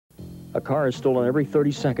A car is stolen every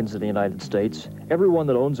 30 seconds in the United States. Everyone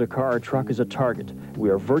that owns a car or truck is a target. We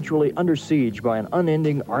are virtually under siege by an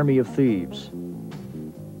unending army of thieves.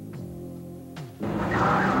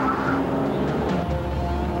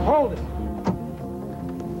 Hold it!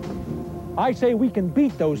 I say we can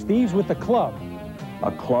beat those thieves with the club.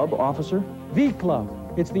 A club, officer? The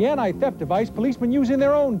club. It's the anti-theft device policemen use in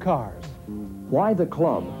their own cars. Why the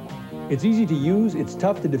club? It's easy to use, it's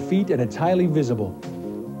tough to defeat, and it's highly visible.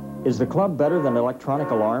 Is the club better than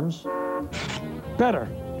electronic alarms? Better.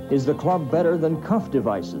 Is the club better than cuff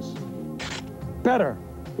devices? Better.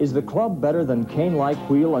 Is the club better than cane-like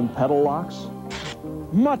wheel and pedal locks?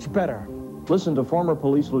 Much better. Listen to former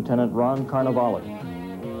Police Lieutenant Ron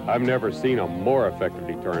Carnevale. I've never seen a more effective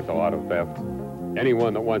deterrent to auto theft.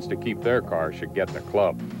 Anyone that wants to keep their car should get the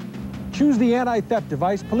club. Choose the anti-theft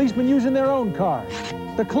device policemen use in their own cars.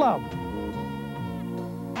 The club.